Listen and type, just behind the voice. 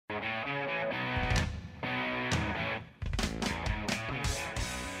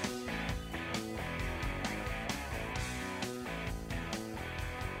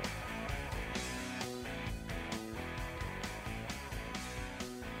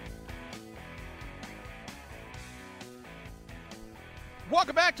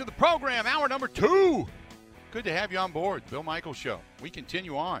Welcome back to the program, hour number 2. Good to have you on board, Bill Michaels Show. We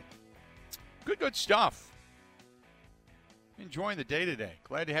continue on. Good stuff. Enjoying the day today.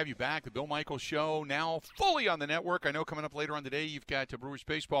 Glad to have you back. The Bill Michaels Show now fully on the network. I know coming up later on today you've got Brewers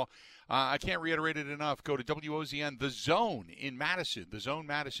Baseball. I can't reiterate it enough. Go to WOZN, The Zone in Madison. The Zone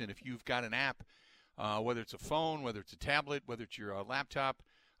Madison. If you've got an app, whether it's a phone, whether it's a tablet, whether it's your laptop.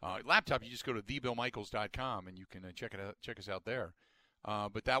 You just go to thebillmichaels.com and you can check us out there.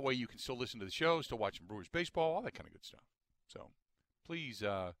 But that way you can still listen to the show, still watch some Brewers baseball, all that kind of good stuff. So please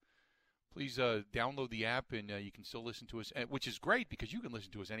download the app, and you can still listen to us, which is great because you can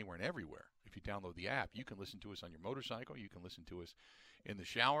listen to us anywhere and everywhere. If you download the app, you can listen to us on your motorcycle. You can listen to us in the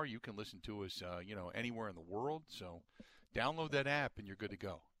shower. You can listen to us, anywhere in the world. So download that app, and you're good to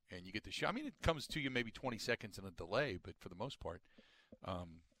go. And you get the show. I mean, it comes to you maybe 20 seconds in a delay, but for the most part,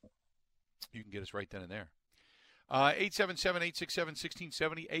 you can get us right then and there.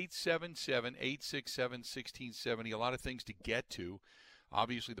 877-867-1670, 877-867-1670. A lot of things to get to.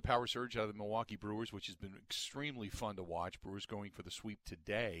 Obviously, the power surge out of the Milwaukee Brewers, which has been extremely fun to watch. Brewers going for the sweep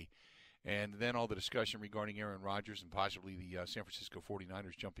today. And then all the discussion regarding Aaron Rodgers and possibly the San Francisco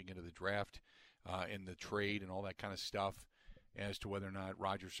 49ers jumping into the draft and the trade and all that kind of stuff as to whether or not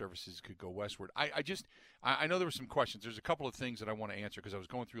Rodgers' services could go westward. I know there were some questions. There's a couple of things that I want to answer because I was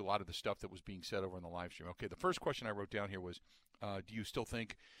going through a lot of the stuff that was being said over in the live stream. Okay, the first question I wrote down here was, do you still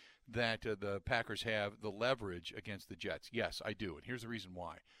think that the Packers have the leverage against the Jets? Yes, I do, and here's the reason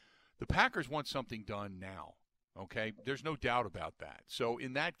why. The Packers want something done now, okay? There's no doubt about that. So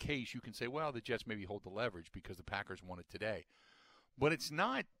in that case, you can say, well, the Jets maybe hold the leverage because the Packers want it today. But it's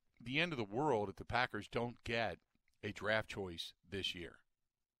not the end of the world if the Packers don't get a draft choice this year.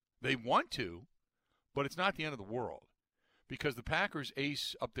 They want to, but it's not the end of the world because the Packers'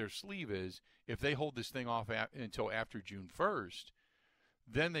 ace up their sleeve is if they hold this thing off until after June 1st,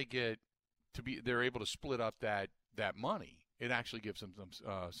 then they're able to split up that money. It actually gives them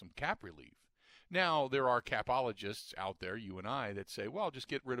some cap relief. Now, there are capologists out there, you and I, that say, well, just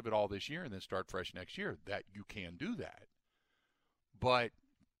get rid of it all this year and then start fresh next year. That you can do that. But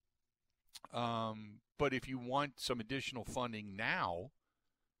if you want some additional funding now,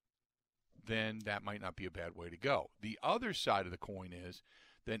 then that might not be a bad way to go. The other side of the coin is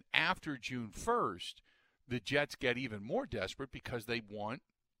then after June 1st, the Jets get even more desperate because they want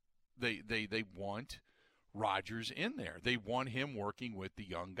Rodgers in there. They want him working with the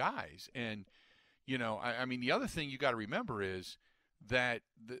young guys. And, I mean, the other thing you got to remember is that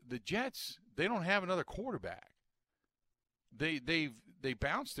the Jets, they don't have another quarterback. They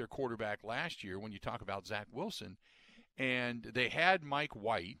bounced their quarterback last year when you talk about Zach Wilson, and they had Mike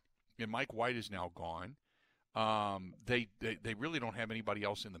White, and Mike White is now gone. They really don't have anybody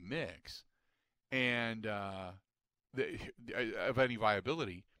else in the mix, and of any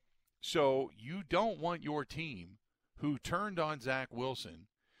viability. So you don't want your team, who turned on Zach Wilson,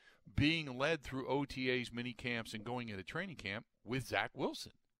 being led through OTAs, mini camps, and going into training camp with Zach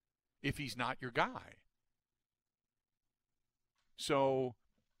Wilson, if he's not your guy. So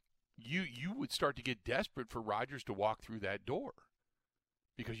you would start to get desperate for Rodgers to walk through that door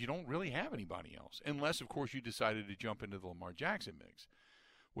because you don't really have anybody else, unless, of course, you decided to jump into the Lamar Jackson mix,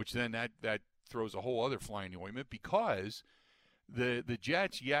 which then that throws a whole other fly in the ointment because the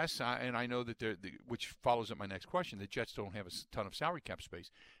Jets, yes, and I know that which follows up my next question, the Jets don't have a ton of salary cap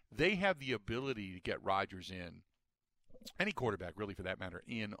space. They have the ability to get Rodgers in, any quarterback really for that matter,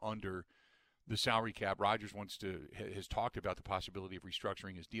 in under the salary cap. Rodgers has talked about the possibility of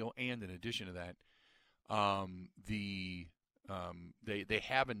restructuring his deal, and in addition to that, they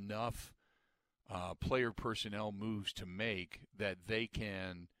have enough player personnel moves to make that they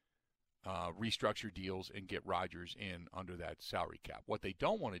can restructure deals and get Rodgers in under that salary cap. What they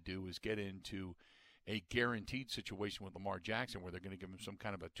don't want to do is get into a guaranteed situation with Lamar Jackson where they're going to give him some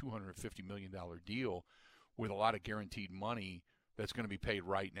kind of a $250 million deal with a lot of guaranteed money that's going to be paid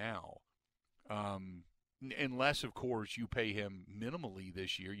right now. Unless, of course, you pay him minimally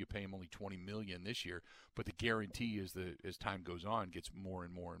this year. You pay him only $20 million this year, but the guarantee as time goes on gets more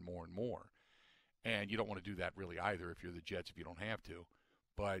and more and more and more. And you don't want to do that really either if you're the Jets, if you don't have to.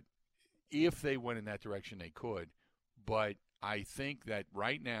 But if they went in that direction, they could. But I think that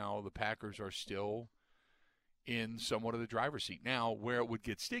right now the Packers are still in somewhat of the driver's seat. Now, where it would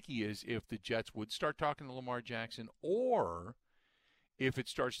get sticky is if the Jets would start talking to Lamar Jackson, or if it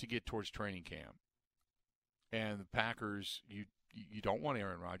starts to get towards training camp. And the Packers, you don't want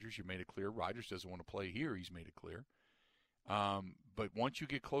Aaron Rodgers. You made it clear. Rodgers doesn't want to play here. He's made it clear. But once you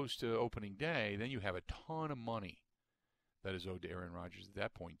get close to opening day, then you have a ton of money that is owed to Aaron Rodgers at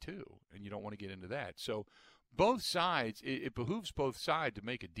that point too, and you don't want to get into that. So both sides, it behooves both sides to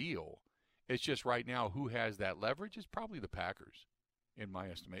make a deal. It's just right now who has that leverage is probably the Packers, in my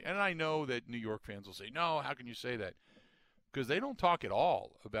estimation. And I know that New York fans will say, no, how can you say that? Because they don't talk at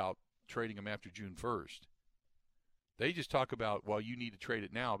all about trading him after June 1st. They just talk about, well, you need to trade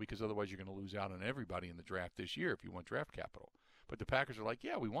it now because otherwise you're going to lose out on everybody in the draft this year if you want draft capital. But the Packers are like,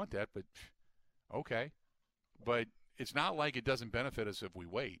 yeah, we want that, but okay. But it's not like it doesn't benefit us if we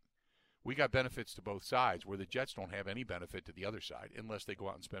wait. We got benefits to both sides where the Jets don't have any benefit to the other side unless they go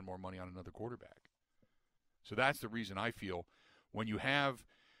out and spend more money on another quarterback. So that's the reason I feel when your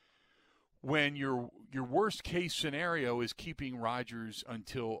worst case scenario is keeping Rodgers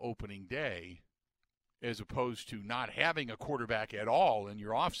until opening day as opposed to not having a quarterback at all in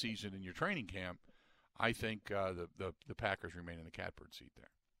your offseason and your training camp, I think the Packers remain in the catbird seat there.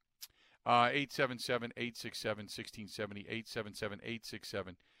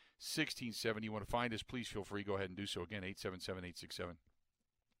 877-867-1670, 877-867-1670. You want to find us, please feel free. Go ahead and do so again,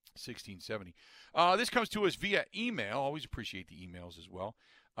 877-867-1670. This comes to us via email. Always appreciate the emails as well.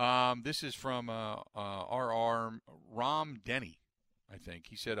 This is from R.R. Ram Denny, I think.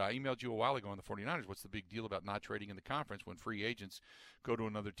 He said, I emailed you a while ago on the 49ers. What's the big deal about not trading in the conference when free agents go to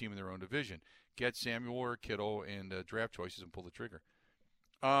another team in their own division? Get Samuel or Kittle and draft choices and pull the trigger.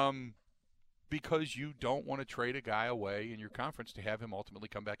 Because you don't want to trade a guy away in your conference to have him ultimately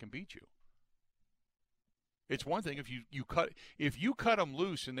come back and beat you. It's one thing if you cut him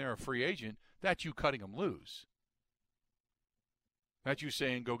loose and they're a free agent, that's you cutting him loose. That's you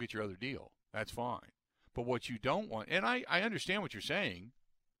saying go get your other deal. That's fine. But what you don't want, and I understand what you're saying.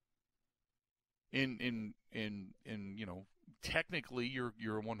 In technically you're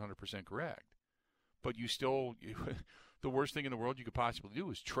 100% correct. But you still the worst thing in the world you could possibly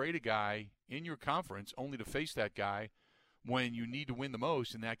do is trade a guy in your conference only to face that guy when you need to win the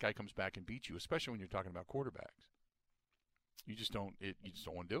most, and that guy comes back and beats you, especially when you're talking about quarterbacks. You just don't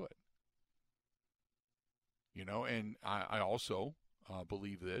want to do it. And I also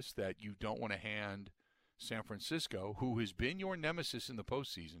believe this, that you don't want to hand San Francisco, who has been your nemesis in the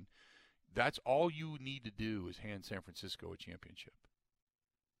postseason, that's all you need to do is hand San Francisco a championship.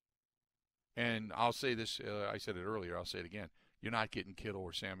 And I'll say this, I said it earlier, I'll say it again. You're not getting Kittle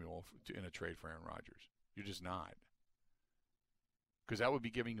or Samuel in a trade for Aaron Rodgers. You're just not. Because that would be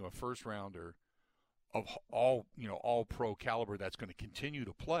giving you a first rounder of all pro caliber that's going to continue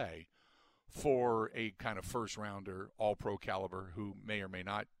to play for a kind of first rounder, all pro caliber who may or may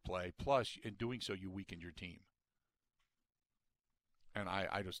not play. Plus, in doing so, you weaken your team. And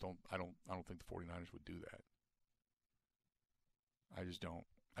I don't think the 49ers would do that. I just don't.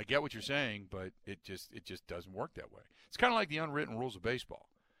 I get what you're saying, but it just doesn't work that way. It's kind of like the unwritten rules of baseball.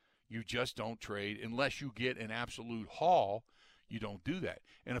 You just don't trade unless you get an absolute haul. You don't do that.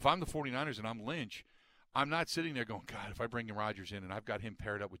 And if I'm the 49ers and I'm Lynch, I'm not sitting there going, God, if I bring Rodgers in and I've got him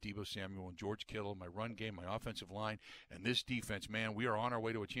paired up with Deebo Samuel and George Kittle, my run game, my offensive line, and this defense, man, we are on our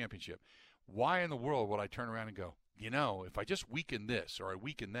way to a championship. Why in the world would I turn around and go, if I just weaken this or I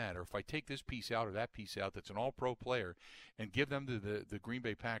weaken that, or if I take this piece out or that piece out that's an all-pro player and give them to the Green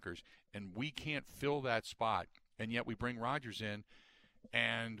Bay Packers, and we can't fill that spot, and yet we bring Rodgers in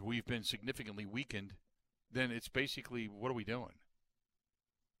and we've been significantly weakened, then it's basically, what are we doing?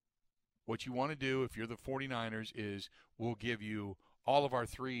 What you want to do if you're the 49ers is we'll give you all of our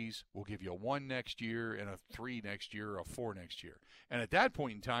threes. We'll give you a 1 next year and a 3 next year or a 4 next year. And at that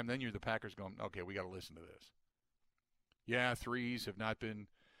point in time, then you're the Packers going, okay, we got to listen to this. Yeah, threes have not been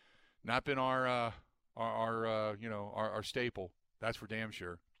our staple. That's for damn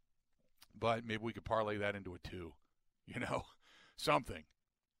sure. But maybe we could parlay that into a 2, something.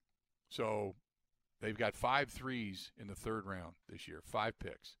 So they've got 5 threes in the third round this year, 5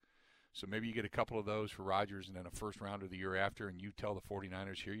 picks. So maybe you get a couple of those for Rodgers and then a first rounder the year after, and you tell the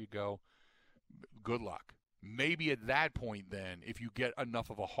 49ers, here you go. Good luck. Maybe at that point then, if you get enough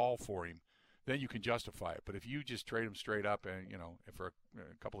of a haul for him, then you can justify it. But if you just trade him straight up and, for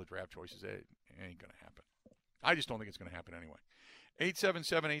a couple of draft choices, it ain't going to happen. I just don't think it's going to happen anyway.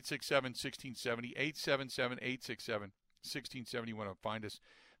 877-867-1670, 877-867-1670. You want to find us,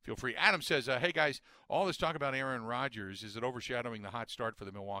 feel free. Adam says, hey, guys, all this talk about Aaron Rodgers, is it overshadowing the hot start for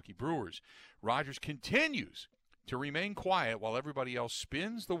the Milwaukee Brewers? Rodgers continues to remain quiet while everybody else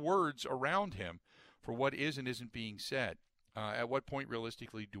spins the words around him for what is and isn't being said. At what point,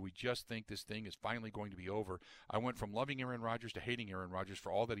 realistically, do we just think this thing is finally going to be over? I went from loving Aaron Rodgers to hating Aaron Rodgers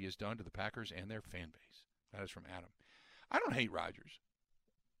for all that he has done to the Packers and their fan base. That is from Adam. I don't hate Rodgers.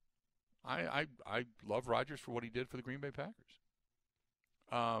 I love Rodgers for what he did for the Green Bay Packers.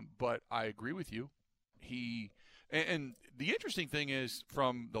 But I agree with you. And the interesting thing is,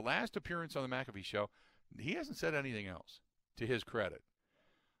 from the last appearance on the McAfee show, he hasn't said anything else, to his credit.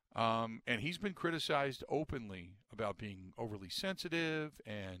 And he's been criticized openly about being overly sensitive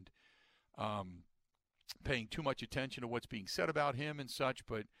and paying too much attention to what's being said about him and such.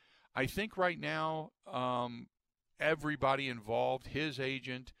 But I think right now, everybody involved, his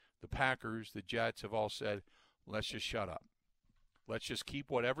agent, the Packers, the Jets, have all said, let's just shut up. Let's just keep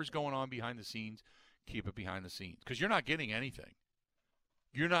whatever's going on behind the scenes, keep it behind the scenes. Because you're not getting anything.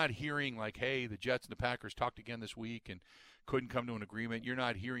 You're not hearing like, hey, the Jets and the Packers talked again this week and couldn't come to an agreement. You're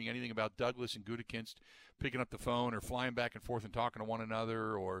not hearing anything about Douglas and Gutekunst picking up the phone or flying back and forth and talking to one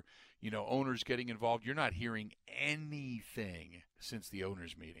another, or, owners getting involved. You're not hearing anything since the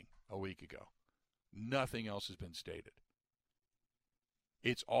owners' meeting a week ago. Nothing else has been stated.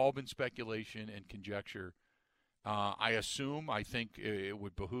 It's all been speculation and conjecture. I think it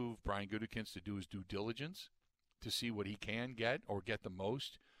would behoove Brian Gutekunst to do his due diligence to see what he can get or get the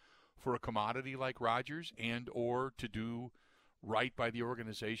most for a commodity like Rodgers, and or to do right by the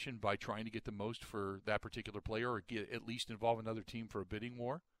organization by trying to get the most for that particular player, or at least involve another team for a bidding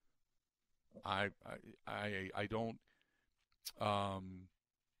war. I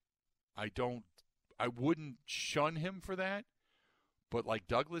wouldn't shun him for that. But like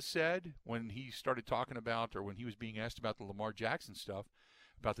Douglas said when he started talking about, or when he was being asked about the Lamar Jackson stuff,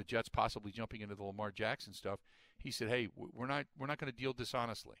 about the Jets possibly jumping into the Lamar Jackson stuff, he said, hey, we're not going to deal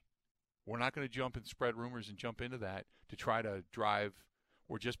dishonestly. We're not going to jump and spread rumors and jump into that to try to drive.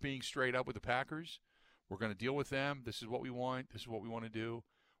 We're just being straight up with the Packers. We're going to deal with them. This is what we want. This is what we want to do.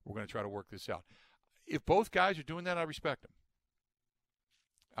 We're going to try to work this out. If both guys are doing that, I respect them.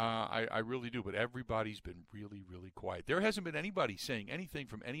 I really do, but everybody's been really, really quiet. There hasn't been anybody saying anything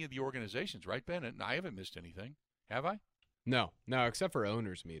from any of the organizations, right, Ben? And I haven't missed anything, have I? No, except for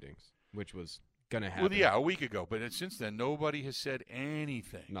owners' meetings, which was going to happen. Well, yeah, a week ago, but since then, nobody has said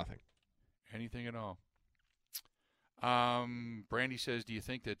anything. Nothing. Anything at all. Brandy says, do you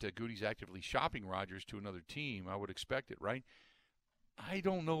think that Goody's actively shopping Rodgers to another team? I would expect it, right? I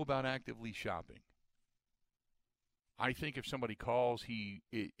don't know about actively shopping. I think if somebody calls,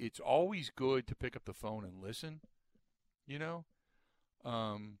 it's always good to pick up the phone and listen,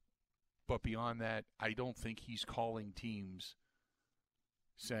 But beyond that, I don't think he's calling teams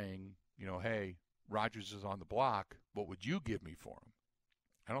saying, hey, Rodgers is on the block. What would you give me for him?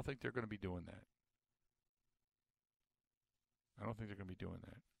 I don't think they're going to be doing that.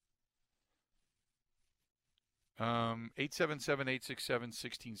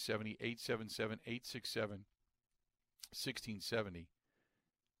 877-867-1670, 877-867-1670.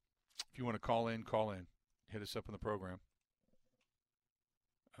 If you want to call in. Hit us up in the program.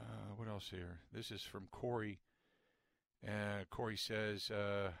 What else here? This is from Corey. Corey says,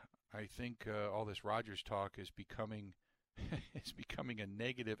 I think all this Rodgers talk is becoming a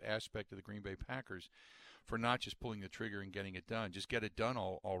negative aspect of the Green Bay Packers for not just pulling the trigger and getting it done. Just get it done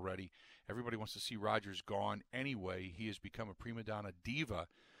already. Everybody wants to see Rodgers gone anyway. He has become a prima donna diva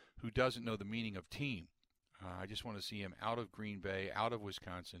who doesn't know the meaning of team. I just want to see him out of Green Bay, out of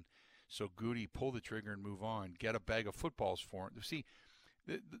Wisconsin. So Goody, pull the trigger and move on. Get a bag of footballs for him. See,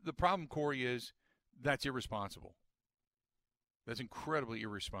 the problem, Corey, is that's irresponsible. That's incredibly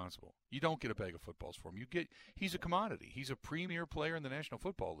irresponsible. You don't get a bag of footballs for him. He's a commodity. He's a premier player in the National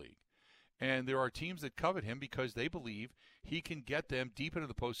Football League. And there are teams that covet him because they believe he can get them deep into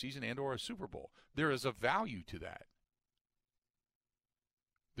the postseason and or a Super Bowl. There is a value to that.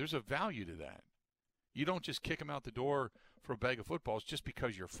 There's a value to that. You don't just kick him out the door for a bag of footballs just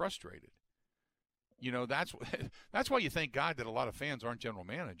because you're frustrated. That's why you thank God that a lot of fans aren't general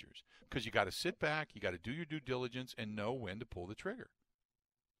managers, because you got to sit back, you got to do your due diligence and know when to pull the trigger.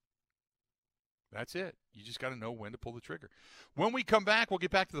 That's it. You just got to know when to pull the trigger. When we come back, we'll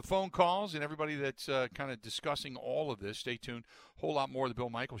get back to the phone calls and everybody that's kind of discussing all of this. Stay tuned. Whole lot more of the Bill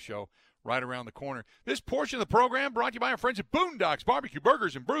Michaels Show right around the corner. This portion of the program brought to you by our friends at Boondocks Barbecue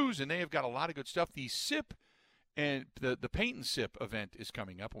Burgers and Brews, and they have got a lot of good stuff. The Sip and the Paint and Sip event is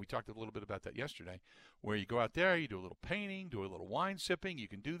coming up, and we talked a little bit about that yesterday, where you go out there, you do a little painting, do a little wine sipping. You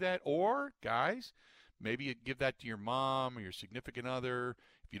can do that. Or, guys, maybe you give that to your mom or your significant other.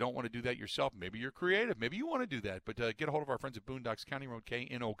 If you don't want to do that yourself, maybe you're creative. Maybe you want to do that. But get a hold of our friends at Boondocks, County Road K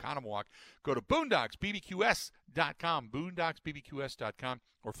in Oconomowoc. Go to boondocksbbqs.com, boondocksbbqs.com,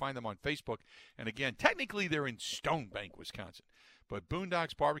 or find them on Facebook. And again, technically they're in Stone Bank, Wisconsin. But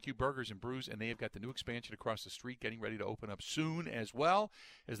Boondocks Barbecue Burgers and Brews, and they have got the new expansion across the street getting ready to open up soon as well,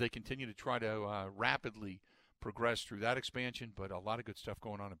 as they continue to try to rapidly progress through that expansion. But a lot of good stuff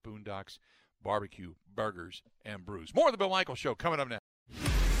going on at Boondocks Barbecue Burgers and Brews. More of the Bill Michaels Show coming up next.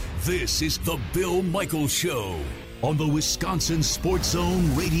 This is the Bill Michaels Show on the Wisconsin Sports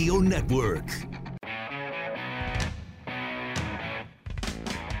Zone Radio Network.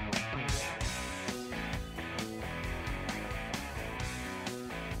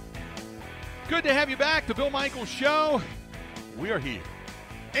 Good to have you back, the Bill Michaels Show. We are here,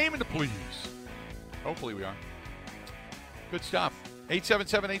 aiming to please. Hopefully we are. Good stuff.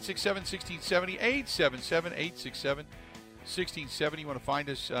 877-867-1670, 877-867-1670. You want to find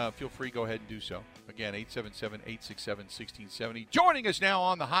us, feel free, go ahead and do so. Again, 877-867-1670. Joining us now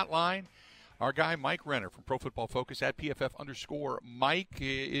on the hotline, our guy Mike Renner from Pro Football Focus at PFF_Mike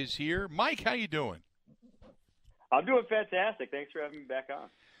is here. Mike, how you doing? I'm doing fantastic. Thanks for having me back on.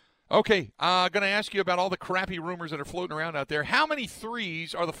 Okay, going to ask you about all the crappy rumors that are floating around out there. How many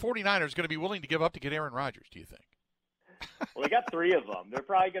threes are the 49ers going to be willing to give up to get Aaron Rodgers, do you think? Well, they got 3 of them. They're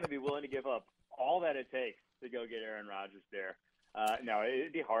probably going to be willing to give up all that it takes to go get Aaron Rodgers there. No,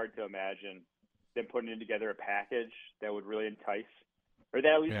 it'd be hard to imagine them putting together a package that would really entice, or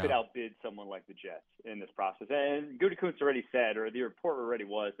that at least could outbid someone like the Jets in this process. And Gutekunst already said, or the report already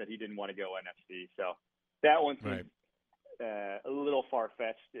was, that he didn't want to go NFC. So that one seems a little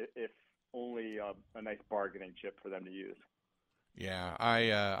far-fetched, if only a nice bargaining chip for them to use. Yeah,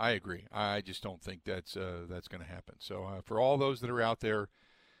 I agree. I just don't think that's going to happen. So for all those that are out there,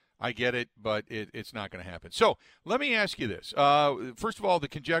 I get it, but it's not going to happen. So let me ask you this. First of all, the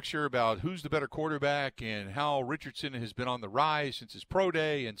conjecture about who's the better quarterback and how Richardson has been on the rise since his pro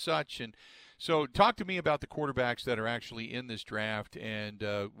day and such. And so talk to me about the quarterbacks that are actually in this draft and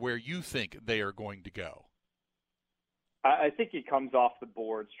where you think they are going to go. I think he comes off the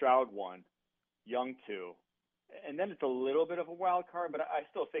board. Stroud 1, Young 2. And then it's a little bit of a wild card, but I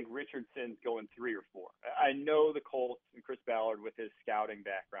still think Richardson's going 3 or 4. I know the Colts and Chris Ballard, with his scouting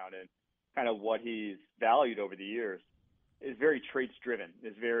background and kind of what he's valued over the years, is very traits driven.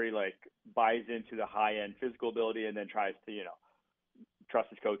 Is very buys into the high end physical ability and then tries to trust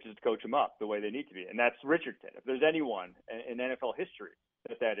his coaches to coach him up the way they need to be. And that's Richardson. If there's anyone in NFL history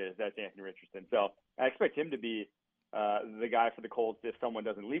that's Anthony Richardson. So I expect him to be the guy for the Colts if someone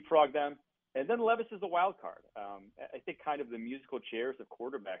doesn't leapfrog them. And then Levis is a wild card. I think kind of the musical chairs of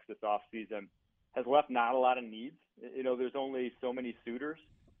quarterbacks this offseason has left not a lot of needs. There's only so many suitors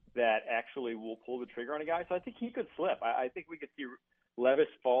that actually will pull the trigger on a guy. So I think he could slip. I think we could see Levis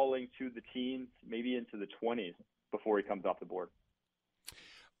falling to the teens, maybe into the 20s before he comes off the board.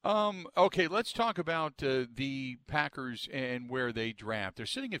 Okay, let's talk about the Packers and where they draft. They're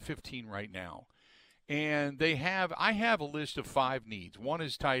sitting at 15 right now. And I have a list of 5 needs. One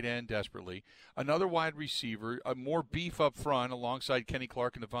is tight end desperately, another wide receiver, a more beef up front alongside Kenny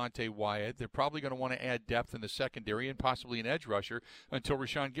Clark and Devontae Wyatt. They're probably going to want to add depth in the secondary and possibly an edge rusher until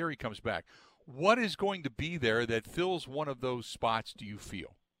Rashawn Gary comes back. What is going to be there that fills one of those spots, do you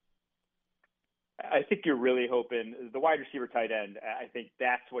feel? I think you're really hoping the wide receiver, tight end. I think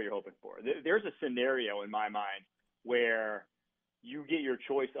that's what you're hoping for. There's a scenario in my mind where you get your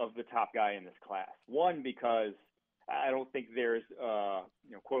choice of the top guy in this class. One, because I don't think there's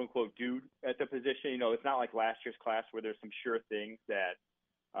quote unquote dude at the position. It's not like last year's class where there's some sure things that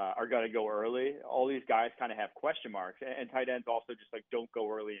are going to go early. All these guys kind of have question marks, and tight ends also just don't go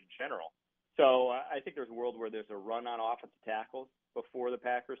early in general. So I think there's a world where there's a run on offensive tackles before the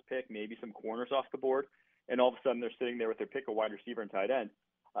Packers pick, maybe some corners off the board, and all of a sudden they're sitting there with their pick of wide receiver and tight end.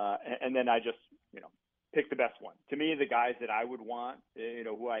 And then I just, pick the best one. To me, the guys that I would want,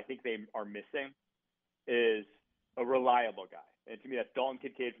 who I think they are missing, is a reliable guy. And to me, that's Dalton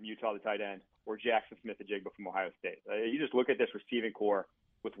Kincaid from Utah, the tight end, or Jackson Smith-Njigba from Ohio State. You just look at this receiving core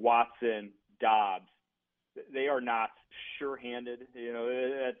with Watson, Dobbs. They are not sure-handed.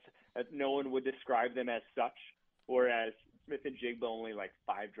 That's no one would describe them as such. Whereas Smith-Njigba only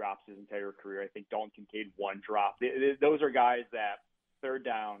 5 drops his entire career. I think Dalton Kincaid 1 drop. Those are guys that third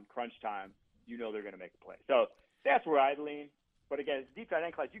down, crunch time, they're going to make a play. So that's where I'd lean. But again, it's deep tight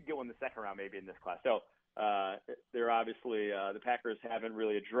end class. You can get one in the second round maybe in this class. So they're obviously the Packers haven't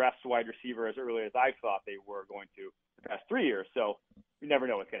really addressed wide receiver as early as I thought they were going to the past 3 years. So you never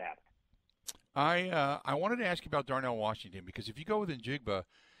know what's going to happen. I wanted to ask you about Darnell Washington, because if you go with Njigba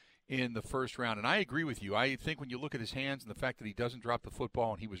in the first round, and I agree with you, I think when you look at his hands and the fact that he doesn't drop the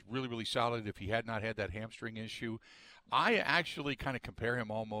football and he was really, really solid if he had not had that hamstring issue, I actually kind of compare him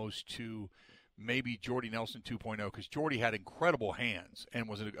almost to maybe Jordy Nelson 2.0, because Jordy had incredible hands and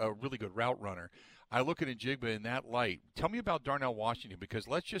was a really good route runner. I look at Njigba in that light. Tell me about Darnell Washington, because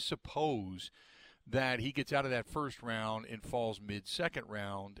let's just suppose that he gets out of that first round and falls mid-second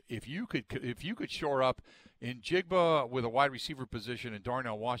round. If you could shore up Njigba with a wide receiver position and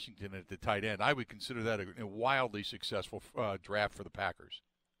Darnell Washington at the tight end, I would consider that a wildly successful draft for the Packers.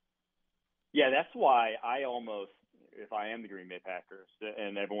 Yeah, that's why I almost, if I am the Green Bay Packers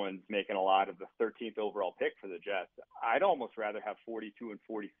and everyone's making a lot of the 13th overall pick for the Jets, I'd almost rather have 42 and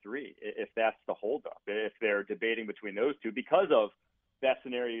 43 if that's the holdup, if they're debating between those two because of that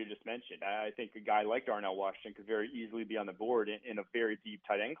scenario you just mentioned. I think a guy like Darnell Washington could very easily be on the board in a very deep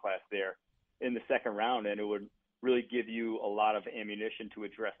tight end class there in the second round, and it would really give you a lot of ammunition to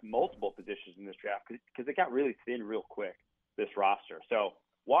address multiple positions in this draft because it got really thin real quick, this roster. So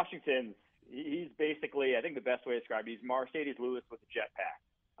Washington's he's basically, I think the best way to describe it, he's Mercedes Lewis with a jetpack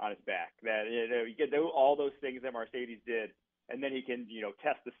on his back. That he can do all those things that Mercedes did, and then he can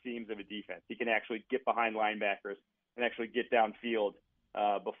test the seams of a defense. He can actually get behind linebackers and actually get downfield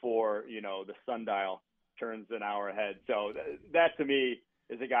before the sundial turns an hour ahead. So that to me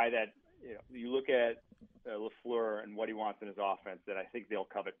is a guy that you look at LaFleur and what he wants in his offense that I think they'll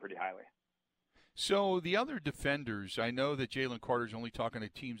covet pretty highly. So the other defenders, I know that Jalen Carter's only talking to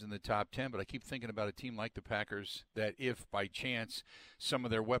teams in the top 10, but I keep thinking about a team like the Packers that if by chance some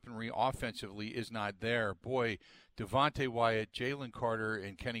of their weaponry offensively is not there, boy, Devontae Wyatt, Jalen Carter,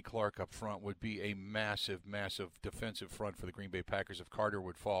 and Kenny Clark up front would be a massive, massive defensive front for the Green Bay Packers if Carter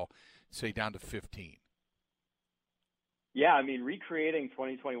would fall, say, down to 15. Yeah, I mean, recreating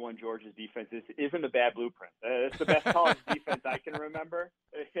 2021 Georgia's defense isn't a bad blueprint. It's the best college defense I can remember,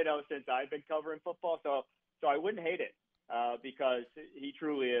 since I've been covering football. So I wouldn't hate it because he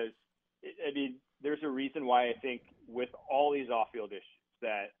truly is. I mean, there's a reason why I think with all these off-field issues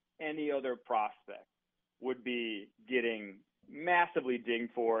that any other prospect would be getting massively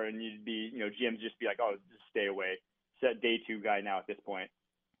dinged for, and you'd be, GMs just be like, oh, just stay away. Set day two guy now at this point.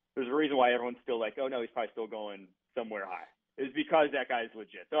 There's a reason why everyone's still like, oh, no, he's probably still going somewhere high. It's because that guy's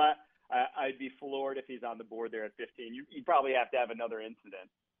legit. So I'd be floored if he's on the board there at 15. You'd probably have to have another incident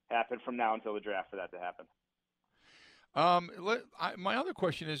happen from now until the draft for that to happen. My other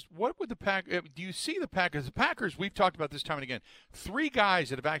question is, what would do you see the Packers? The Packers, we've talked about this time and again, 3 guys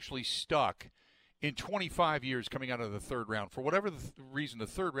that have actually stuck in 25 years coming out of the third round. For whatever the reason, the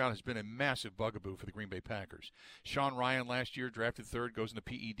third round has been a massive bugaboo for the Green Bay Packers. Sean Ryan last year drafted third, goes in the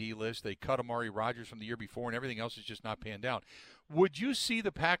PED list. They cut Amari Rodgers from the year before, and everything else has just not panned out. Would you see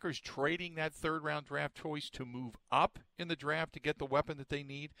the Packers trading that third-round draft choice to move up in the draft to get the weapon that they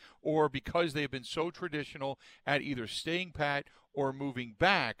need? Or because they've been so traditional at either staying pat or moving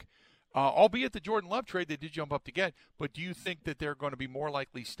back, albeit the Jordan Love trade they did jump up to get, but do you think that they're going to be more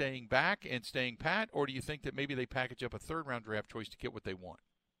likely staying back and staying pat, or do you think that maybe they package up a third-round draft choice to get what they want?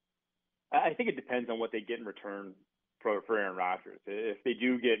 I think it depends on what they get in return for Aaron Rodgers. If they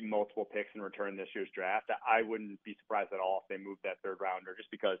do get multiple picks in return this year's draft, I wouldn't be surprised at all if they moved that third rounder,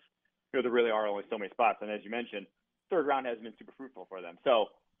 just because there really are only so many spots. And as you mentioned, third round hasn't been super fruitful for them. So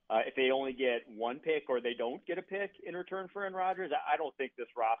if they only get one pick or they don't get a pick in return for Aaron Rodgers, I don't think this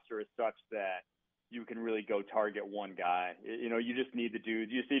roster is such that you can really go target one guy. You just need the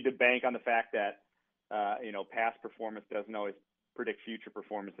dudes. You just need to bank on the fact that, past performance doesn't always predict future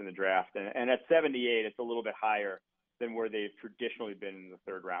performance in the draft. And at 78, it's a little bit higher than where they've traditionally been in the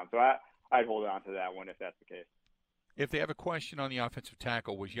third round. So I'd hold on to that one if that's the case. If they have a question on the offensive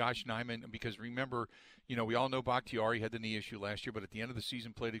tackle, was Yosh Nijman, because remember, we all know Bakhtiari had the knee issue last year, but at the end of the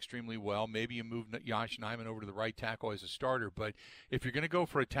season played extremely well. Maybe you move Yosh Nijman over to the right tackle as a starter, but if you're going to go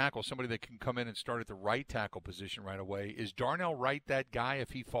for a tackle, somebody that can come in and start at the right tackle position right away, is Darnell Wright that guy if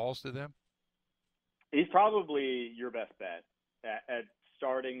he falls to them? He's probably your best bet at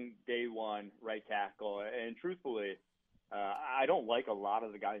starting day one right tackle. And truthfully, I don't like a lot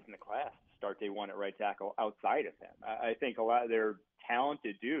of the guys in the class to start day one at right tackle outside of him. I think a lot of they're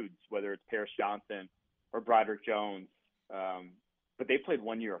talented dudes, whether it's Paris Johnson or Broderick Jones, but they played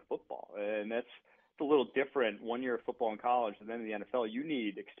 1 year of football, and that's a little different. 1 year of football in college and then in the NFL, you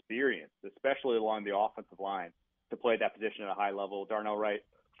need experience, especially along the offensive line, to play that position at a high level. Darnell Wright,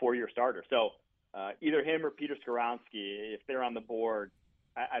 4-year starter. So either him or Peter Skoronski, if they're on the board,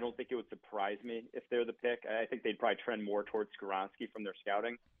 I don't think it would surprise me if they're the pick. I think they'd probably trend more towards Skoronski from their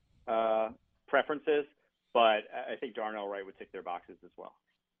scouting preferences, but I think Darnell Wright would tick their boxes as well.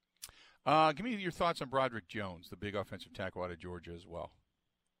 Give me your thoughts on Broderick Jones, the big offensive tackle out of Georgia as well.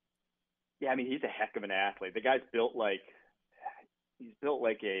 Yeah, I mean, he's a heck of an athlete. The guy's built like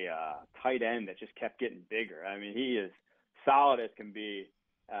a tight end that just kept getting bigger. I mean, he is solid as can be,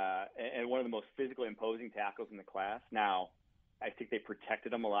 and one of the most physically imposing tackles in the class. Now, I think they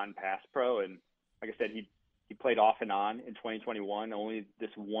protected him a lot in pass pro, and like I said, he played off and on in 2021, only this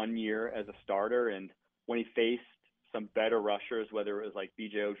 1 year as a starter. And when he faced some better rushers, whether it was like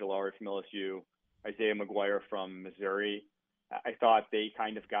B.J. Ojulari from LSU, Isaiah McGuire from Missouri, I thought they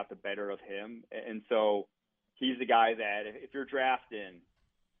kind of got the better of him. And so he's the guy that if you're drafting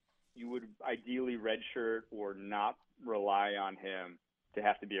you would ideally redshirt or not rely on him to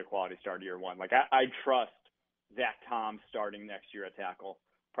have to be a quality starter year one. Like I trust Zach Tom starting next year at tackle,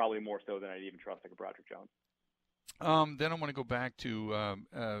 probably more so than I'd even trust like a Broderick Jones. Then I want to go back to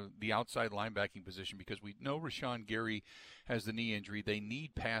the outside linebacking position because we know Rashawn Gary has the knee injury. They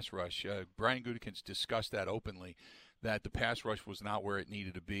need pass rush. Brian Gutekunst discussed that openly, that the pass rush was not where it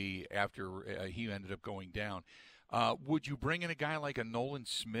needed to be after he ended up going down. Would you bring in a guy like a Nolan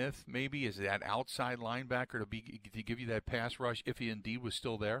Smith, maybe, as that outside linebacker to give you that pass rush if he indeed was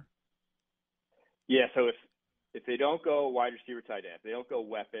still there? Yeah, so if they don't go wide receiver tight end, if they don't go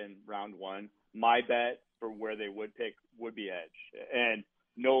weapon round one, my bet for where they would pick would be edge. And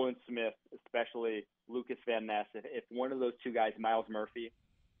Nolan Smith, especially Lucas Van Ness, if one of those two guys, Miles Murphy,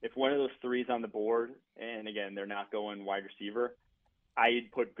 if one of those three's on the board, and again, they're not going wide receiver,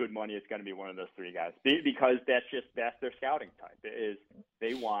 I'd put good money it's going to be one of those three guys because that's their scouting type. Is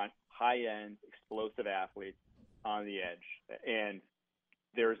they want high-end, explosive athletes on the edge. And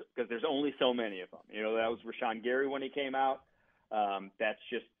because there's only so many of them. You know, that was Rashawn Gary when he came out. That's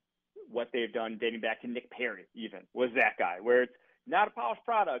just what they've done dating back to Nick Perry even, was that guy, where it's not a polished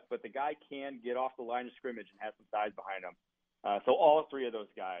product, but the guy can get off the line of scrimmage and have some size behind him. So all three of those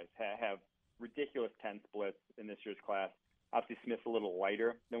guys have ridiculous 10 splits in this year's class. Obviously, Smith's a little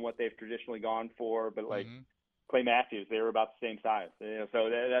lighter than what they've traditionally gone for, but like Clay Matthews, they were about the same size. You know, so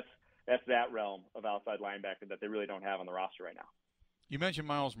that's that realm of outside linebacker that they really don't have on the roster right now. You mentioned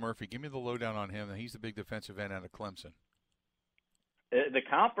Miles Murphy. Give me the lowdown on him. He's the big defensive end out of Clemson. The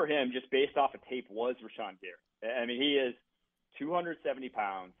comp for him, just based off of tape, was Rashawn Gary. I mean, he is 270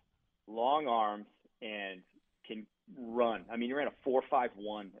 pounds, long arms, and can run. I mean, he ran a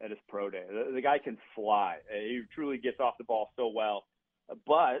 4.51 at his pro day. The guy can fly. He truly gets off the ball so well.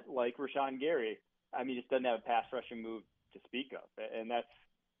 But like Rashawn Gary, I mean, he just doesn't have a pass rushing move to speak of. And that's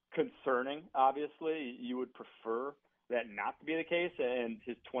concerning, obviously. You would prefer that not to be the case. And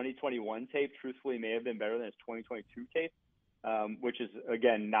his 2021 tape, truthfully, may have been better than his 2022 tape, which is,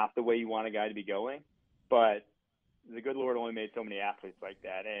 again, not the way you want a guy to be going. But the good Lord only made so many athletes like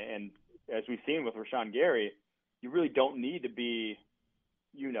that. And as we've seen with Rashawn Gary, you really don't need to be,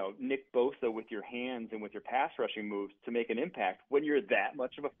 you know, Nick Bosa with your hands and with your pass rushing moves to make an impact when you're that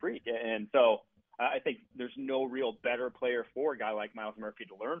much of a freak. And so I think there's no real better player for a guy like Miles Murphy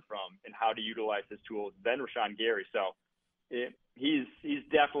to learn from and how to utilize his tools than Rashawn Gary. So he's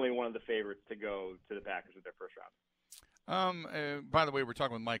definitely one of the favorites to go to the Packers with their first round. By the way, we're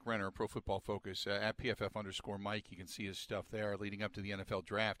talking with Mike Renner, Pro Football Focus, at PFF_Mike. You can see his stuff there leading up to the NFL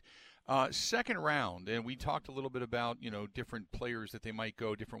draft. Second round, and we talked a little bit about, you know, different players that they might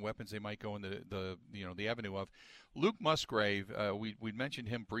go, different weapons they might go in the avenue of. Luke Musgrave, we mentioned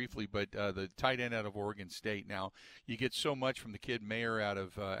him briefly, but the tight end out of Oregon State. Now, you get so much from the kid Mayer out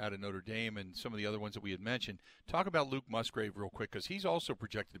of Notre Dame and some of the other ones that we had mentioned. Talk about Luke Musgrave real quick, because he's also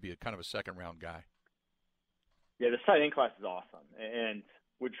projected to be a kind of a second round guy. Yeah, this tight end class is awesome, and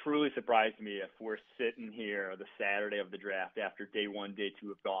would truly surprise me if we're sitting here the Saturday of the draft after day one, day two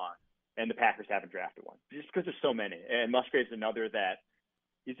have gone, and the Packers haven't drafted one, just because there's so many. And Musgrave's another that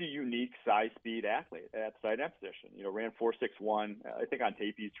is a unique size-speed athlete at the tight end position. You know, ran 4.61. I think on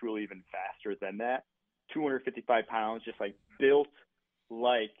tape he's truly even faster than that. 255 pounds, just like built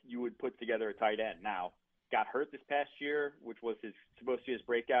like you would put together a tight end. Now, got hurt this past year, which was supposed to be his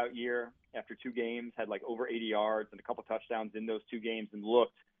breakout year. After 2 games, had like over 80 yards and a couple touchdowns in those 2 games and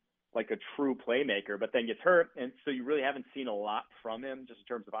looked like a true playmaker, but then gets hurt. And so you really haven't seen a lot from him just in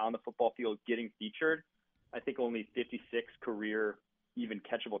terms of on the football field getting featured. I think only 56 career even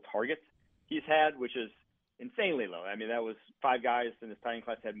catchable targets he's had, which is insanely low. I mean, that was 5 guys in this tight end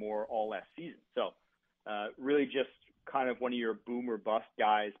class had more all last season. So really just kind of one of your boom or bust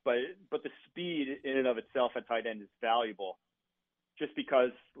guys, but the speed in and of itself at tight end is valuable just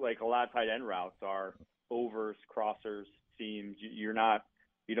because like a lot of tight end routes are overs, crossers, seams. You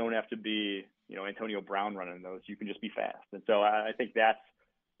don't have to be, you know, Antonio Brown running those. You can just be fast. And so I think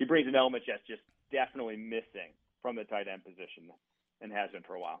he brings an element that's just definitely missing from the tight end position and has been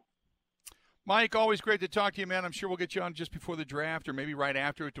for a while. Mike, always great to talk to you, man. I'm sure we'll get you on just before the draft or maybe right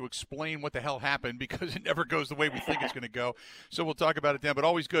after it to explain what the hell happened, because it never goes the way we think it's going to go. So we'll talk about it then. But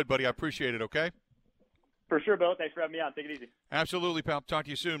always good, buddy. I appreciate it, okay? For sure, Bill. Thanks for having me on. Take it easy. Absolutely, pal. Talk to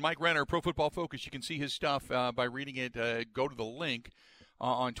you soon. Mike Renner, Pro Football Focus. You can see his stuff by reading it. Go to the link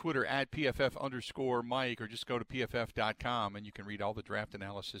on Twitter at PFF_Mike, or just go to PFF.com, and you can read all the draft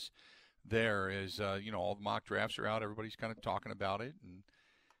analysis there. As you know, all the mock drafts are out. Everybody's kind of talking about it,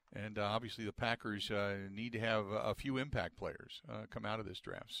 and obviously the Packers need to have a few impact players come out of this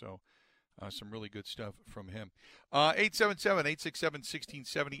draft. So Some really good stuff from him.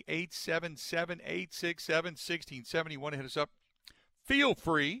 877-867-1670, 877-867-1670. Want to hit us up? Feel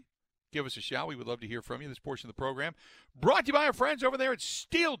free. Give us a shout. We would love to hear from you. This portion of the program brought to you by our friends over there at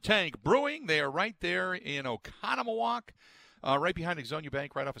Steel Tank Brewing. They are right there in Oconomowoc, right behind Exonia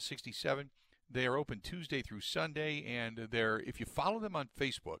Bank, right off of 67. They are open Tuesday through Sunday, and if you follow them on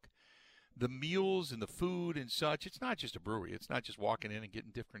Facebook, the meals and the food and such, it's not just a brewery. It's not just walking in and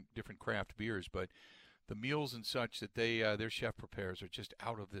getting different craft beers, but the meals and such that their chef prepares are just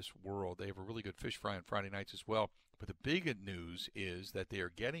out of this world. They have a really good fish fry on Friday nights as well. But the big news is that they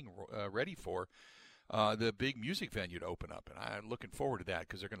are getting ready for the big music venue to open up, and I'm looking forward to that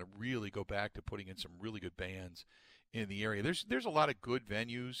because they're going to really go back to putting in some really good bands in the area. There's a lot of good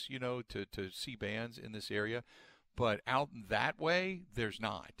venues, to see bands in this area, but out that way there's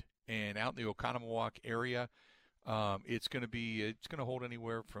not. And out in the Oconomowoc area, it's going to hold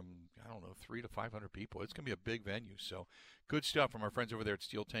anywhere from 300 to 500 people. It's going to be a big venue. So good stuff from our friends over there at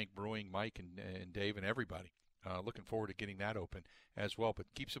Steel Tank Brewing, Mike and Dave and everybody. Looking forward to getting that open as well. But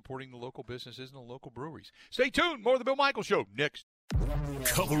keep supporting the local businesses and the local breweries. Stay tuned. More of the Bill Michaels Show next.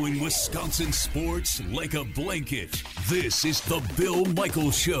 Covering Wisconsin sports like a blanket. This is the Bill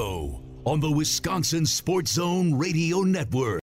Michaels Show on the Wisconsin Sports Zone Radio Network.